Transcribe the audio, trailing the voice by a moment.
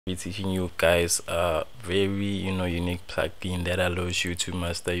Be teaching you guys a very unique plugin that allows you to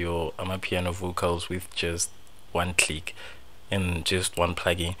master your Amapiano vocals with just one click and just one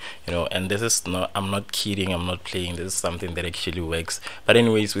plugin, and this is not, I'm not kidding, I'm not playing, this is something that actually works. But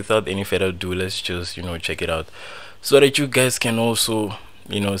anyways, without any further ado, let's just check it out so that you guys can also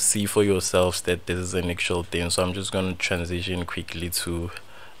see for yourselves that this is an actual thing. So I'm just gonna transition quickly to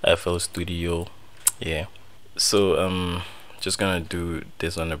FL Studio. Yeah, so just gonna do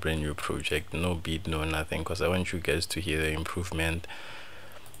this on a brand new project, no beat, no nothing, because I want you guys to hear the improvement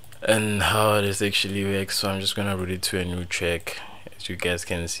and how this actually works. So I'm just gonna route it to a new track. As you guys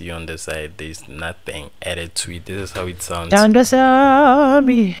can see on the side, there's nothing added to it. This is how it sounds.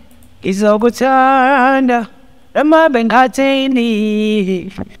 Sami izokuthanda noma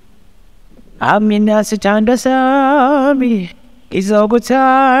bengatheni amina sithando sami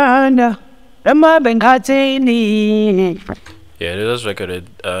izokuthanda noma bengatheni. Yeah, this was recorded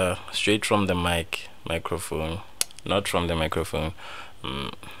straight from the microphone, not from the microphone.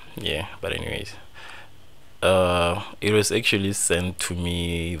 Yeah, but anyways, it was actually sent to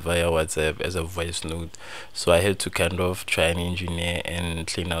me via WhatsApp as a voice note, so I had to kind of try and engineer and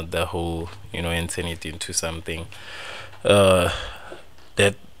clean out the whole, and turn it into something that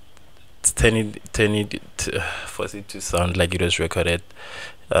force it to sound like it was recorded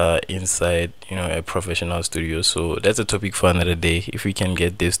inside a professional studio. So that's a topic for another day. If we can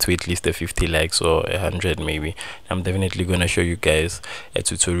get this to at least a 50 likes or 100 maybe, I'm definitely gonna show you guys a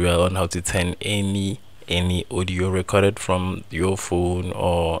tutorial on how to turn any audio recorded from your phone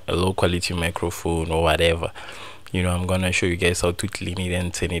or a low quality microphone or whatever. I'm gonna show you guys how to clean it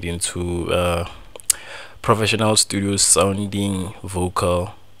and turn it into professional studio sounding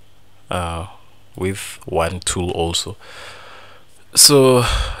vocal with one tool also. So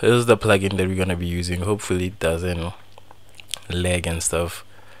this is the plugin that we're gonna be using. Hopefully it doesn't lag and stuff.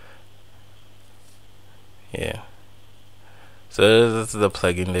 Yeah, so this is the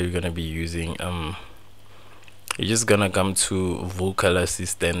plugin that we're gonna be using. You're just gonna come to vocal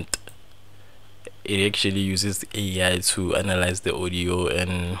assistant. It actually uses AI to analyze the audio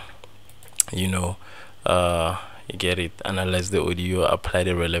and you get it, analyze the audio, apply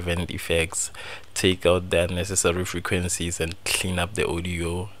the relevant effects, take out the unnecessary frequencies and clean up the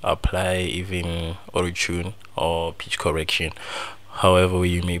audio, apply even auto-tune or pitch correction, however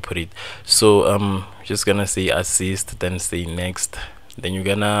you may put it. So just gonna say assist, then say next, then you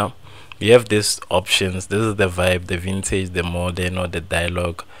have these options. This is the vibe, the vintage, the modern, or the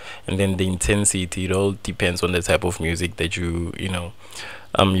dialogue, and then the intensity. It all depends on the type of music that you're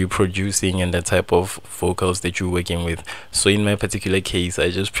producing and the type of vocals that you're working with. So in my particular case, I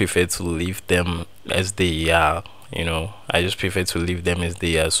just prefer to leave them as they are. I just prefer to leave them as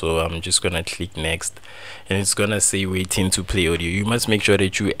they are. So I'm just gonna click next, and it's gonna say waiting to play audio. You must make sure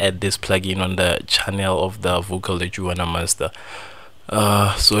that you add this plugin on the channel of the vocal that you wanna master,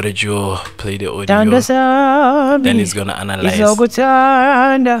 so that you play the audio, then it's gonna analyze.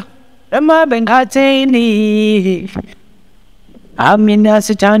 Amina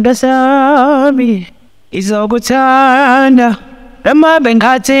sithando sami izokuthanda noma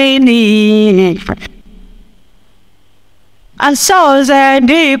bengatheni angisoze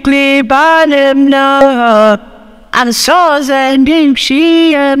ndikulibale mina angisoze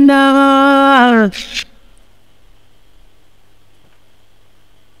ndikushiye mina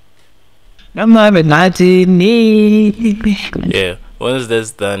noma bengatheni. Yeah, once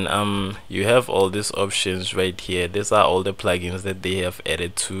that's done, you have all these options right here. These are all the plugins that they have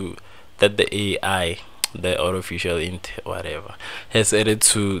added to, that the AI, the artificial whatever, has added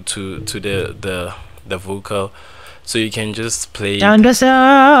to the vocal. So you can just play. Okay,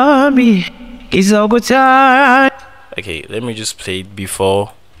 let me just play it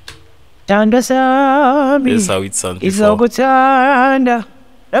before. This is how it sounds before.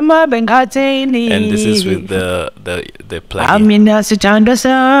 And this is with the plugin.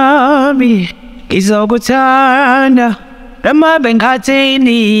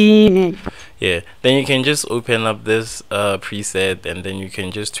 Yeah, then you can just open up this preset, and then you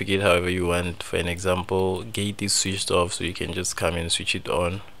can just tweak it however you want. For an example, gate is switched off, so you can just come and switch it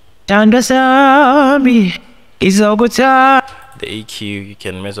on. The EQ, you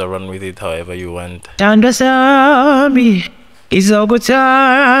can mess around with it however you want.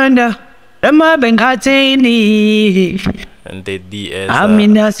 Izokuthanda noma bengatheni, and the DS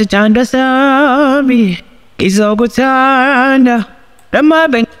amina sithando sami izokuthanda noma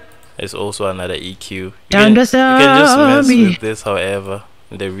is also another EQ. You can just mess with this, however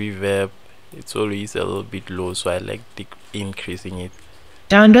the reverb, it's always a little bit low, so I like increasing it.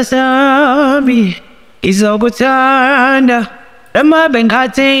 Sithando sami izokuthanda Rama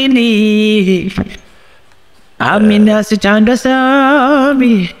Bengatini. Amina Sitanda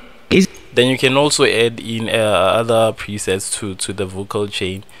Sami. Then you can also add in other presets to the vocal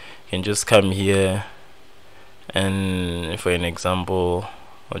chain. You can just come here, and for an example,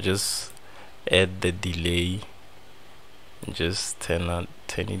 I'll just add the delay, just turn it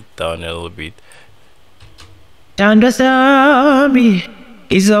down a little bit. Tanda Sami.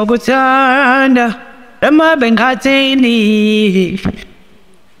 Izogutanda. Rama Bengatini.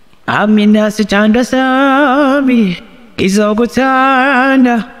 Amina Sitanda Sami.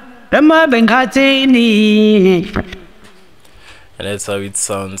 Izogutanda. Rama Bengatini. And that's how it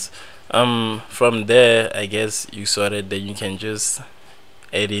sounds. From there, I guess you saw that. Then you can just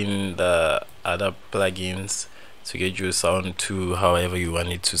add in the other plugins to get your sound to however you want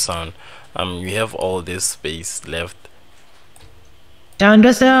it to sound. You have all this space left.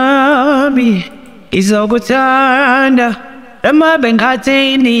 Tanda Sami. Izogutanda. Rama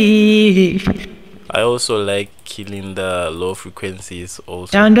Bengatini. I also like killing the low frequencies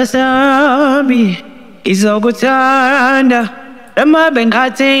also. Tanda Sami. Izogutanda. Rama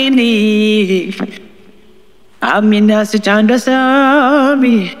Bengatini. Amina Sitanda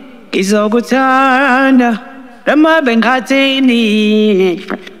Sami. Izogutanda. Rama Bengatini.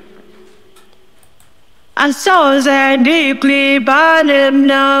 I saw that deeply by them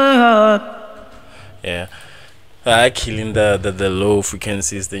now. Yeah, killing the low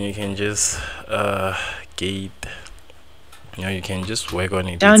frequencies. Then you can just gate. You can just work on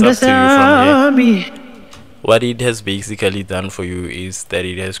it. It's up to you from here. What it has basically done for you is that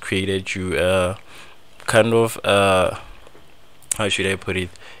it has created you kind of how should I put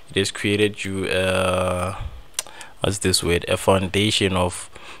it? It has created you what's this word? A foundation of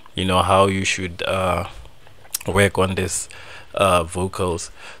how you should work on this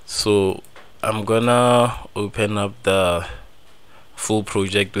vocals. So I'm gonna open up the full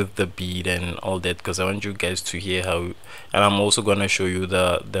project with the beat and all that, because I want you guys to hear how, and I'm also gonna show you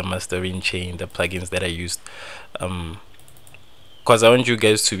the mastering chain, the plugins that I used, because I want you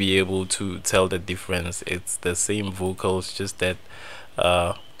guys to be able to tell the difference. It's the same vocals, just that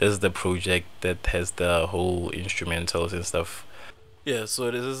this is the project that has the whole instrumentals and stuff. Yeah, so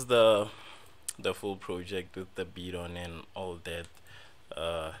this is the full project with the beat on and all that.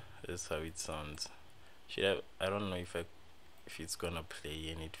 This is how it sounds. I don't know if it's gonna play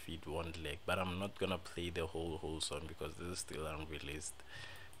and if it won't lag, but I'm not gonna play the whole song because this is still unreleased.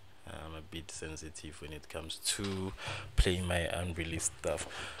 I'm a bit sensitive when it comes to playing my unreleased stuff.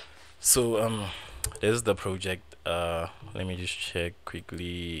 So this is the project. Let me just check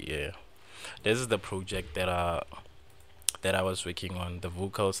quickly. Yeah, this is the project that I was working on. The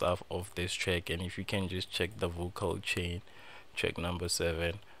vocals of this track, and if you can just check the vocal chain, track number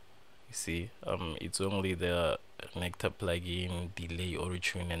 7, you see it's only the nectar plugin, delay,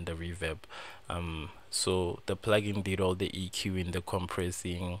 auto-tune, and the reverb. So the plugin did all the EQ in the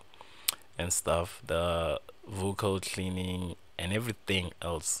compressing and stuff, the vocal cleaning and everything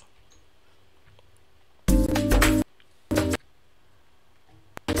else.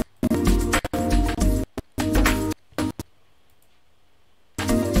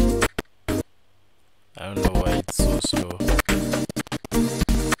 I don't know why it's so slow.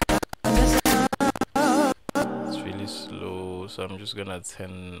 It's really slow, so I'm just gonna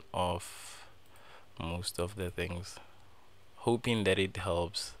turn off most of the things, hoping that it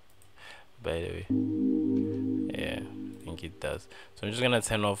helps. By the way, yeah, I think it does. So I'm just gonna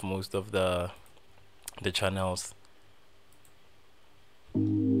turn off most of the channels.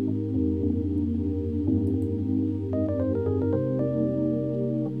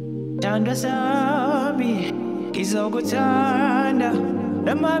 Tanda Sami. Izogutanda.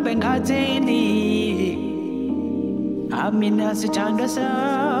 Rama Bengatini. Amina Sitanda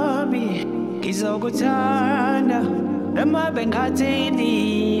Sami. Izogutanda. Rama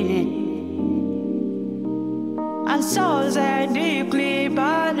Bengatini. I saw that deeply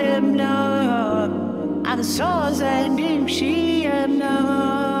by them now. I saw that deep she am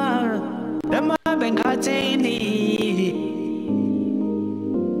now. Rama Bengatini.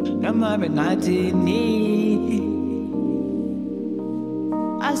 Rama Bengatini.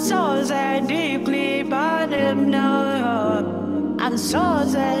 I saw that deeply by them now. I saw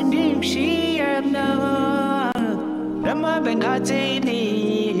that deep she am now. Rama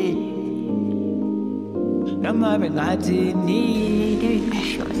Bengatini. Rama Bengatini.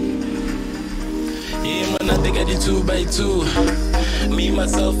 Yeah, man, I think I did 2 by 2. Me,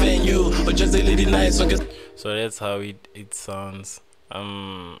 myself, and you, or just a little nice. So that's how it sounds.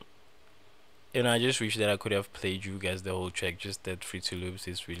 I just wish that I could have played you guys the whole track. Just that Fruity Loops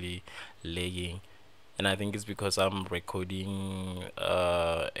is really lagging. and I think it's because I'm recording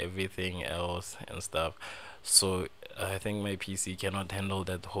everything else and stuff, so I think my PC cannot handle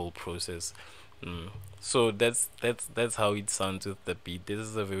that whole process. So that's how it sounds with the beat. This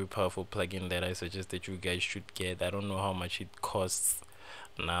is a very powerful plugin that I suggest that you guys should get. I don't know how much it costs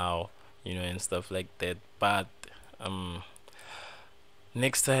now, and stuff like that, but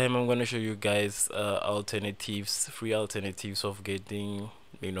next time I'm gonna show you guys alternatives, free alternatives of getting,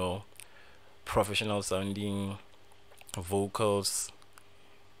 professional sounding vocals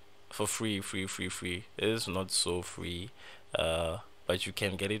for free. It is not so free, but you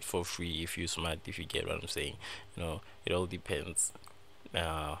can get it for free if you're smart, if you get what I'm saying. It all depends.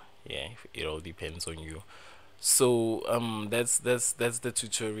 Yeah, it all depends on you. So that's the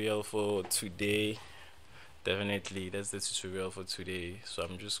tutorial for today. Definitely, that's the tutorial for today. So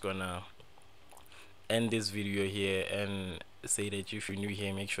I'm just gonna end this video here and say that if you're new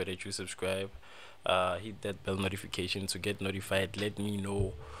here, make sure that you subscribe, hit that bell notification to get notified. Let me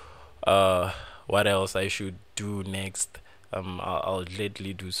know what else I should do next. I'll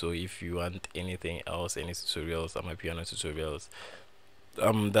gladly do so. If you want anything else, any tutorials, Amapiano tutorials,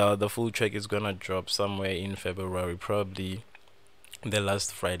 the full track is gonna drop somewhere in February, probably the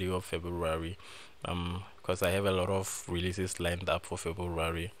last Friday of February, because I have a lot of releases lined up for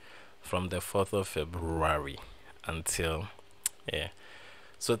February, from the 4th of February until, yeah.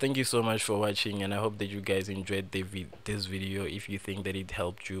 So thank you so much for watching, and I hope that you guys enjoyed this video. If you think that it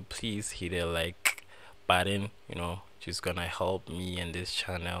helped you, please hit a like button. Just gonna help me and this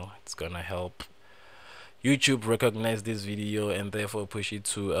channel. It's gonna help YouTube recognize this video and therefore push it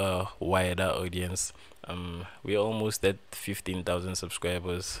to a wider audience. We're almost at 15,000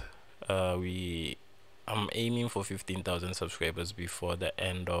 subscribers. I'm aiming for 15,000 subscribers before the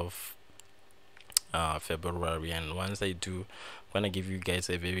end of February, and once I do, I'm gonna give you guys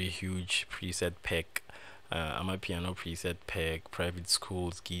a very huge preset pack, Amapiano preset pack, private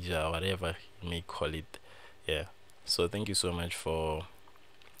schools, Gija, whatever you may call it. Yeah, so thank you so much for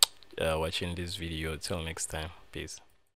watching this video. Till next time, peace.